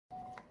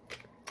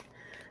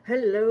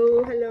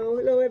Hello, hello,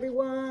 hello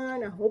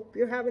everyone. I hope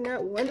you're having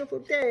that wonderful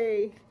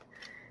day.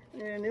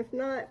 And if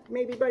not,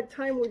 maybe by the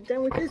time we're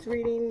done with this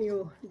reading,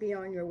 you'll be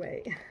on your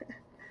way.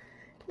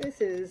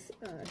 This is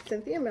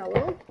Cynthia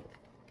Mello,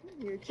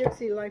 your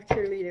Gypsy life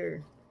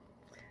cheerleader.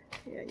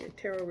 Yeah, your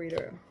tarot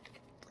reader.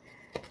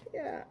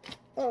 Yeah.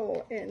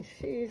 Oh, and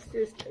she's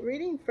just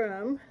reading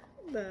from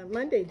the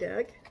Monday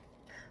deck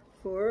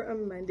for a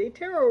Monday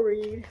tarot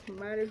read.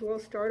 Might as well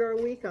start our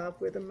week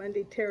off with a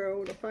Monday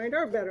tarot to find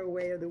our better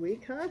way of the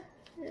week, huh?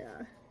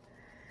 Yeah.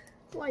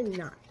 Why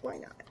not? Why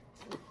not?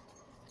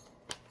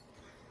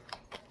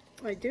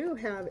 I do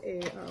have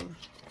a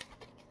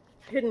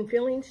hidden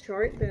feelings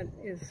chart that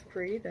is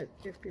free, that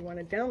if you want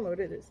to download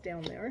it, it's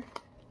down there.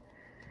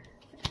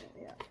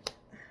 Yeah.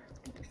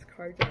 This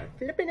cards are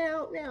flipping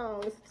out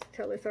now. Let's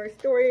tell us our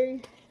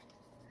story.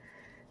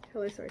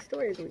 Tell us our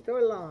story as we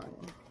go along.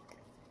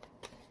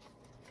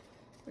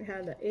 We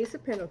had the Ace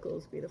of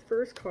Pentacles be the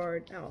first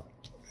card out.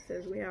 It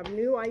says we have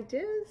new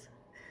ideas.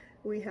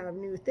 We have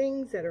new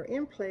things that are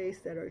in place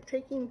that are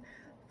taking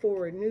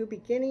forward new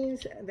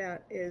beginnings,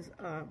 that is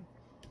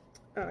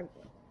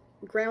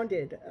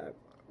grounded,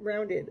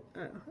 rounded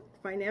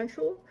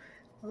financial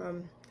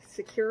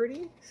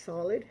security,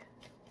 solid.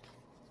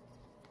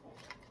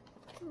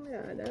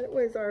 Yeah, that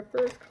was our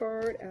first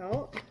card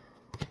out.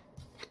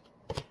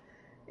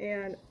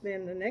 And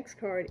then the next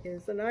card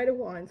is the Knight of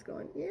Wands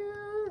going, yeah,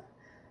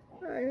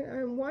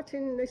 I'm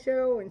watching the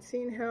show and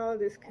seeing how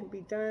this can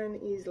be done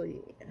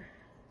easily.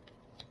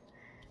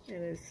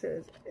 And it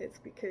says it's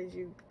because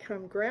you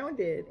become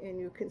grounded and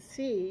you can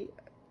see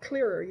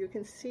clearer, you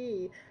can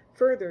see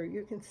further,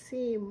 you can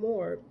see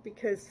more,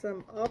 because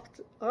some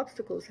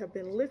obstacles have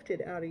been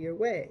lifted out of your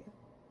way.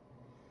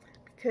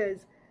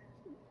 Because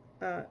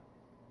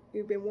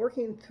you've been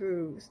working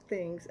through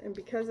things, and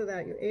because of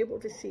that, you're able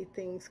to see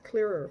things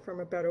clearer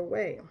from a better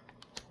way.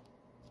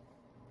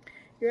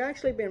 You've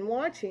actually been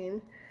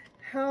watching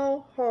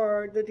how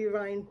hard the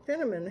Divine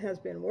Feminine has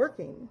been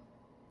working,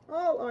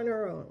 all on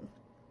her own,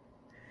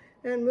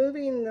 and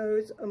moving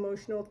those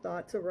emotional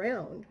thoughts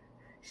around,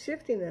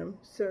 shifting them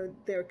so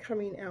they're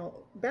coming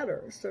out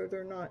better, so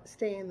they're not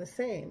staying the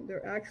same.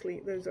 They're actually,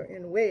 those are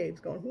in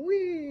waves going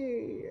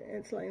whee.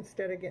 It's like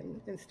instead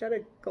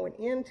of going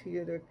into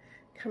you, they're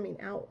coming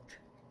out,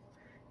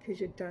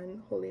 because you're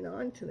done holding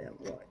on to them.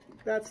 Well,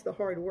 that's the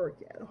hard work.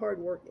 Yeah, the hard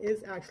work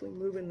is actually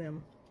moving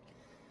them.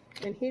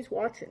 And he's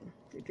watching.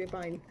 The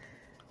Divine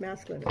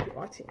Masculine is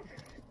watching.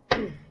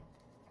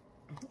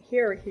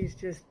 Here he's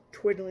just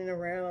twiddling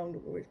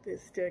around with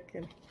his stick,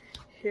 and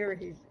here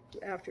he's,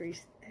 after he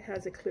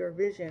has a clear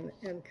vision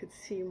and could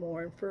see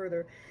more and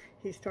further,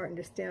 he's starting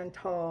to stand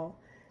tall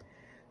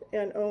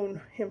and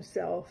own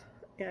himself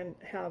and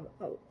have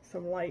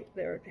some light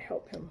there to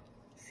help him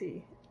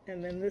see.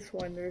 And then this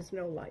one, there's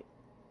no light.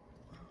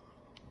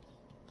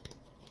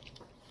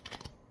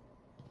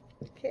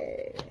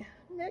 Okay,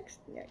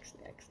 next.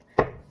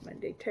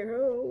 Monday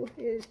Tarot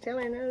is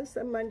telling us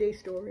a Monday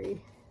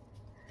story,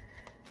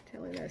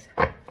 telling us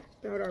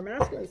about our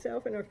masculine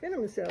self and our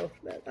feminine self.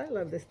 I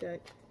love this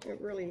deck.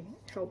 It really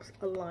helps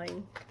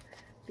align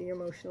the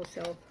emotional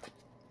self.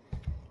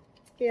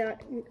 Yeah,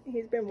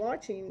 he's been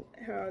watching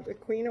how the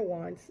Queen of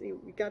Wands,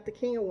 we got the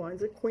King of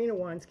Wands, the Queen of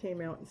Wands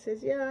came out and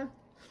says, yeah,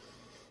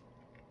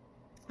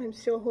 I'm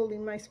still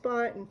holding my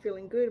spot and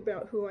feeling good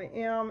about who I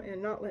am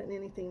and not letting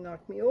anything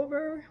knock me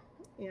over.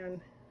 And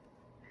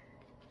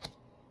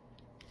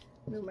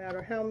no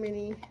matter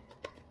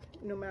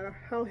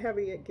how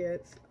heavy it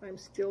gets, I'm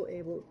still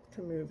able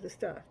to move the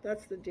stuff.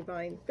 That's the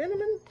Divine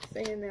Feminine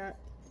saying that.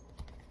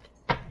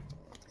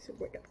 So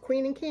we got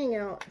Queen and King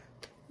out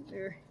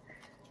there.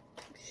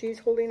 She's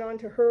holding on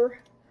to her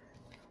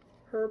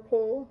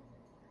pole,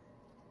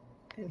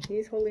 and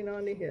he's holding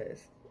on to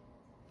his.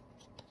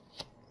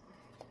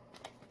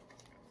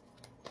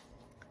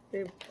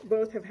 They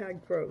both have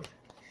had growth.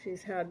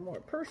 She's had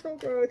more personal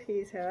growth.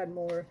 He's had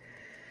more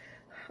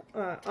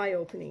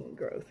eye-opening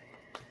growth.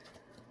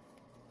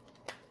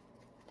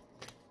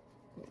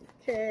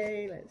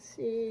 Okay, let's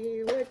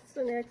see. What's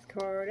the next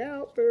card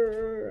out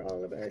for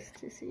all of us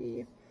to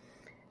see?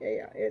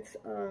 Yeah, it's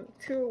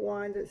Two of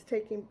Wands. It's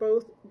taking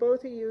both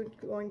of you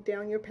going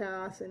down your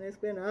path, and it's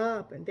been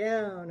up and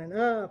down and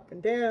up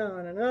and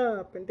down and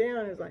up and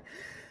down. It's like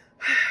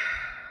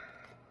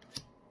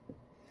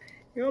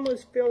you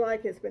almost feel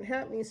like it's been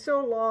happening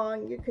so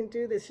long. You can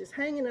do this just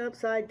hanging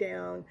upside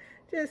down.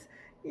 Just,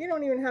 you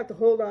don't even have to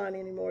hold on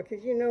anymore,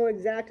 because you know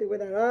exactly where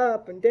that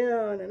up and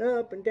down and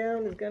up and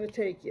down is going to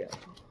take you.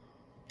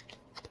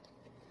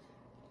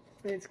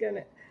 It's going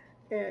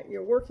to,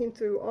 you're working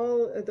through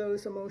all of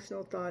those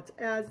emotional thoughts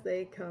as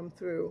they come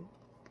through.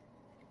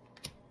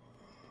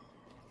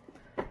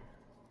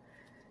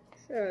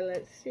 So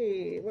let's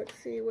see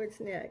what's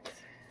next.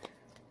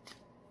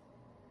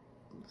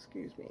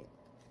 Excuse me.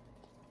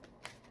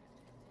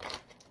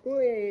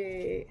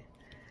 Wait.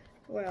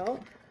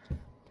 Well,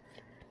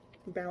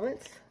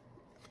 balance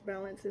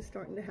is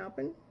starting to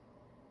happen.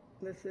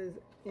 This is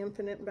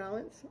infinite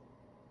balance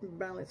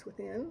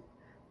within,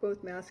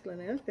 both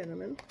masculine and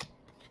feminine.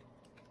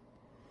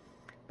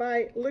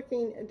 by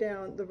looking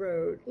down the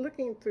road,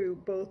 looking through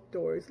both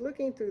doors,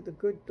 looking through the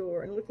good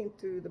door and looking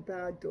through the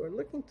bad door,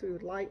 looking through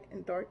light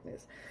and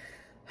darkness.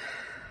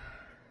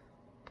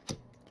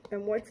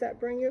 And what's that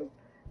bring you?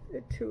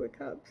 The Two of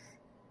Cups.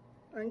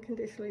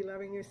 Unconditionally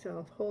loving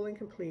yourself, whole and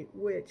complete,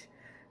 which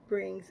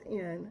brings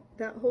in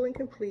that whole and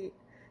complete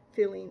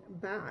feeling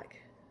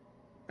back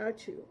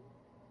at you.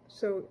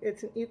 So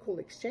it's an equal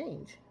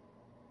exchange.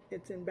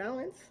 It's in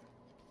balance.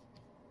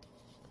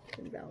 It's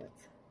in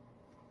balance.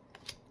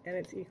 And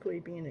it's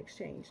equally being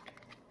exchanged.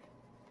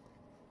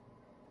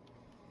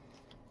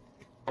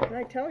 And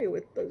I tell you,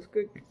 with those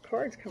good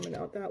cards coming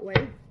out that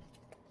way,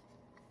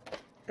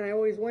 I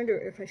always wonder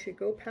if I should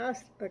go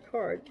past a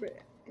card, but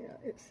yeah,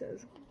 it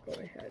says go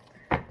ahead.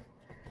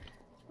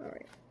 All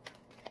right.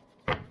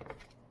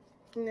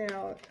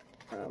 Now,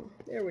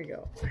 there we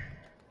go.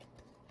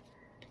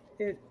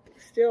 It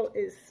still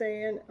is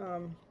saying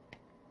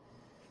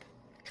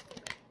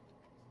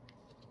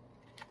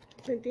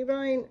the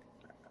divine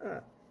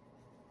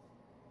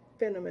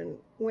feminine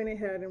went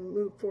ahead and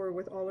moved forward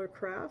with all her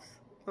crafts,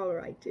 all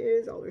her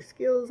ideas, all her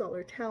skills, all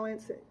her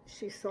talents that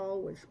she saw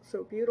was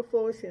so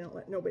beautiful. She didn't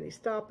let nobody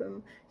stop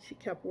them. She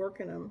kept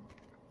working them.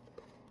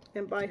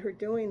 And by her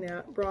doing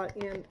that, brought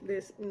in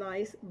this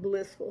nice,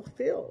 blissful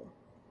feel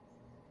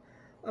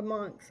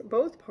amongst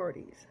both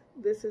parties.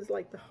 This is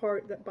like the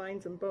heart that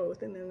binds them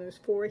both. And then there's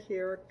 4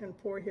 here and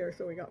 4 here.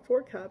 So we got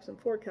 4 cups and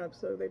 4 cups.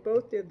 So they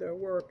both did their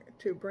work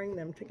to bring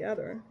them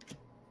together.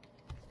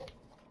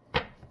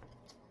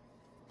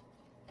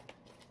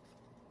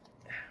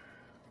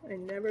 I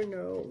never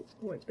know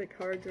what the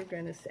cards are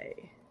going to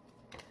say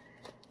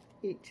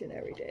each and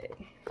every day.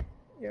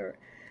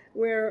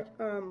 Where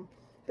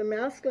the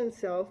masculine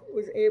self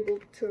was able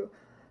to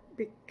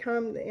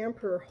become the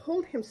emperor,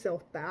 hold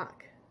himself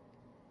back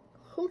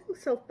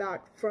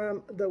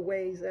from the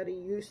ways that he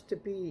used to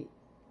be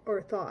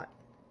or thought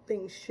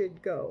things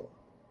should go.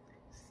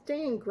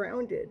 Staying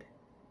grounded,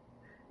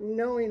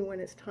 knowing when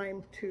it's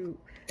time to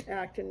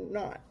act and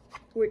not,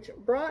 which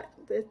brought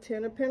the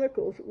 10 of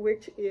Pentacles,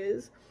 which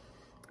is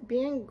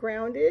being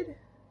grounded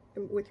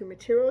with your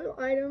material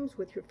items,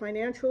 with your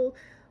financial,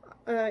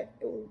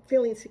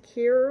 feeling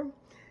secure,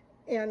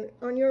 and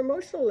on your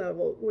emotional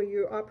level, where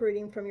you're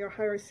operating from your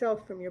higher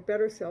self, from your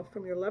better self,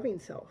 from your loving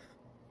self.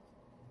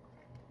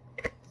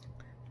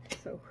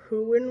 So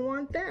who wouldn't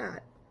want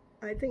that?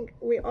 I think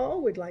we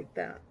all would like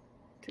that,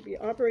 to be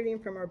operating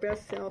from our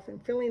best self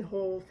and feeling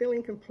whole,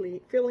 feeling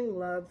complete, feeling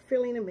loved,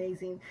 feeling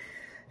amazing,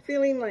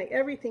 feeling like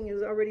everything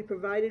is already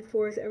provided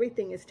for us,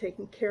 everything is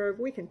taken care of.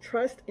 We can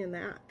trust in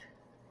that.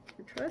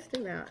 Trust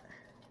in that.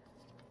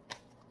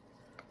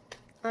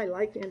 I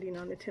like ending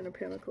on the 10 of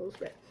Pentacles,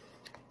 but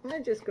I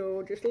just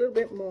go just a little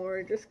bit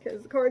more, just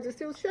because the cards are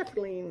still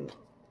shuffling.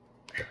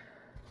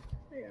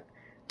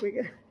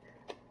 Yeah,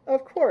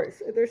 of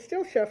course, they're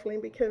still shuffling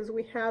because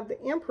we have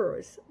the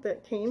Empress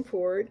that came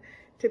forward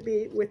to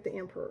be with the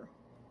Emperor.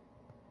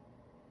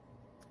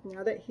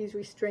 Now that he's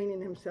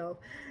restraining himself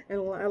and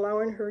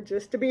allowing her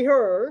just to be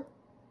her,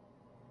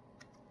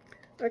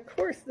 of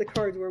course the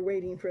cards were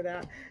waiting for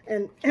that.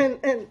 And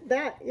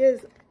that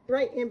is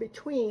right in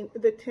between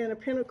the 10 of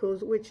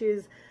Pentacles, which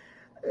is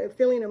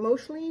feeling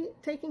emotionally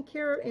taken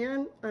care of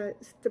and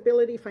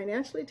stability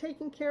financially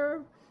taken care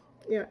of.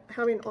 You know,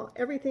 having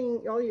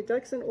everything, all your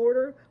ducks in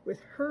order, with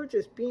her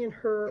just being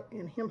her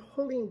and him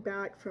holding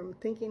back from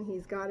thinking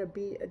he's got to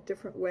be a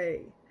different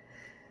way,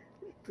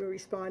 to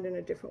respond in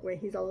a different way.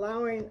 He's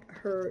allowing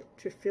her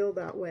to feel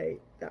that way.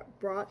 That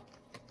brought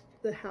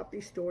the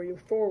happy story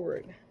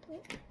forward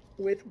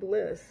with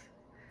bliss,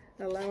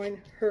 allowing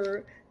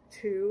her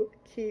to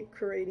keep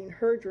creating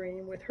her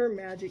dream with her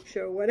magic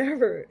show,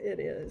 whatever it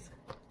is.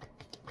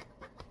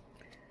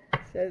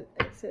 It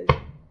says,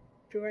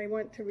 do I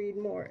want to read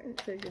more? It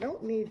says you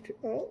don't need to.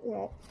 Oh,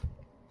 well,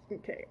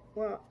 okay.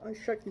 Well, I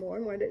checked more.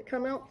 And when did it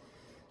come out?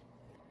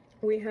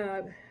 We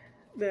have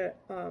the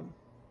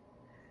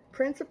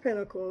Prince of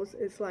Pentacles.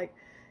 It's like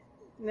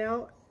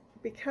now,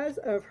 because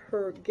of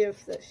her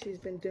gifts that she's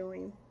been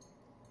doing,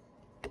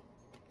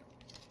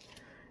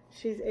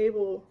 she's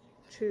able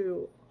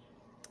to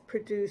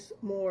produce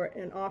more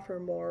and offer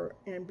more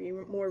and be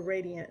more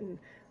radiant and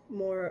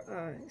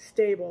more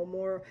stable,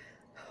 more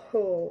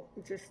whole.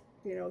 Just,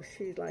 you know,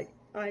 she's like,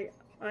 I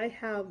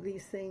have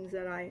these things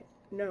that I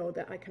know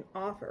that I can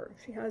offer.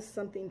 She has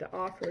something to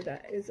offer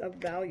that is of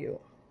value.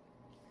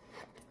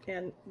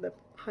 And the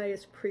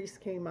highest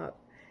priest came up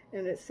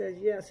and it says,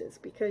 yes, it's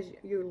because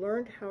you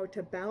learned how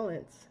to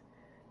balance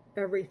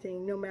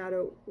everything, no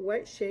matter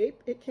what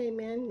shape it came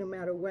in, no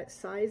matter what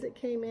size it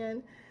came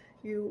in,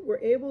 you were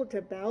able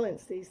to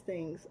balance these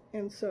things.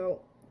 And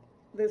so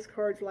this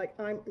card's like,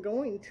 I'm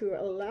going to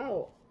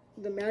allow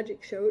the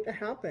magic show to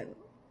happen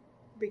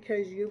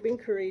because you've been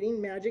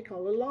creating magic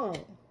all along.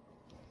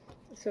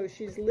 So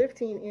she's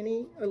lifting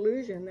any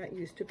illusion that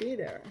used to be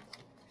there.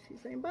 She's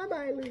saying,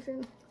 bye-bye,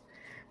 illusion.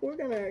 We're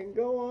going to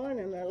go on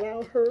and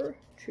allow her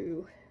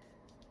to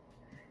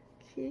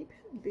keep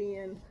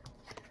being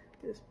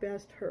this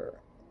best her.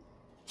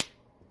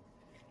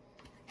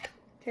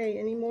 Okay,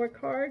 any more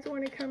cards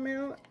want to come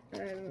out?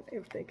 And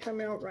if they come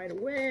out right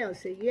away, I'll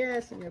say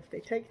yes. And if they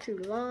take too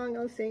long,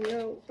 I'll say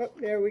no. Oh,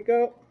 there we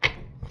go.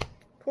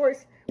 Of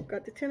course, we've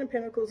got the Ten of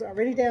Pentacles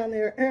already down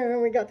there.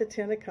 And we got the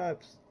Ten of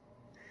Cups.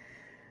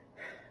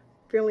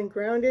 Feeling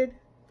grounded,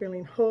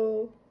 feeling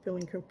whole,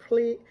 feeling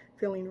complete,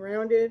 feeling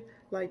rounded,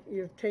 like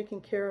you've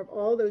taken care of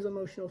all those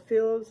emotional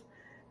fields.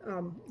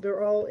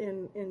 They're all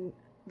in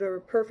their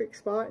perfect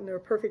spot, in their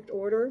perfect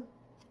order.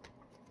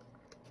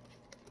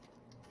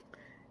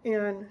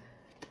 And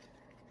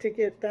to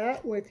get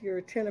that with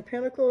your Ten of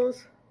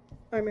Pentacles,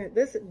 I mean,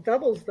 this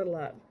doubles the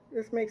love.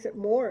 This makes it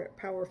more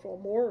powerful,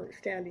 more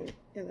standing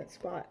in that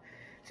spot.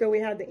 So we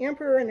have the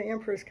Emperor and the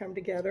Empress come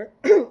together.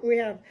 We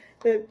have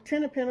the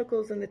Ten of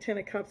Pentacles and the Ten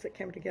of Cups that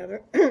come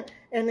together.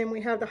 And then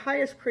we have the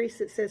Highest Priest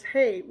that says,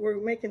 hey, we're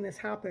making this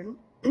happen.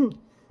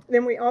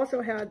 Then we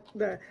also had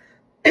the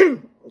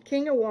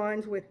King of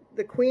Wands with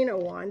the Queen of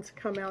Wands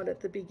come out at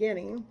the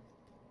beginning.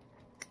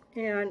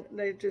 And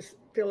they just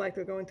feel like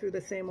they're going through the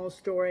same old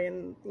story,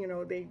 and, you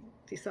know, they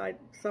decide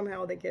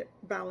somehow they get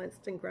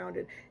balanced and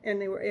grounded,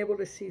 and they were able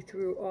to see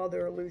through all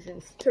their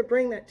illusions to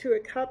bring that Two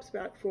of Cups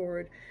back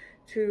forward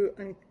to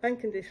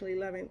unconditionally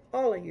loving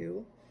all of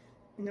you,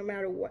 no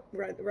matter what,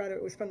 rather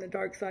it was from the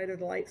dark side or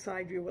the light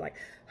side. You were like,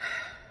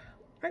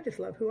 I just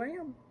love who I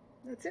am.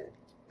 That's it.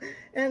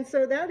 And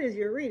so that is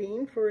your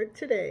reading for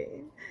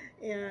today,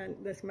 and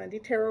this Monday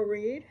tarot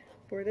read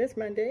for this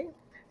Monday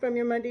from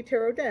your Monday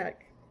tarot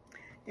deck.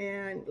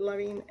 And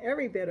loving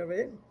every bit of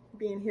it,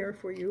 being here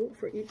for you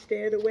for each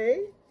day of the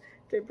way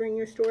to bring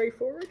your story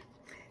forward.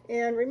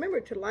 And remember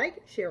to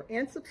like, share,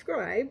 and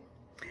subscribe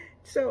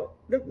so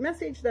the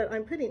message that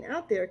I'm putting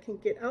out there can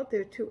get out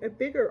there to a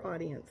bigger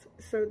audience,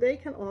 so they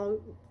can all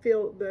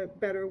feel the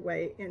better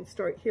way and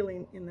start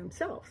healing in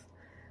themselves.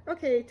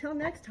 Okay, till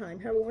next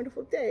time, have a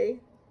wonderful day.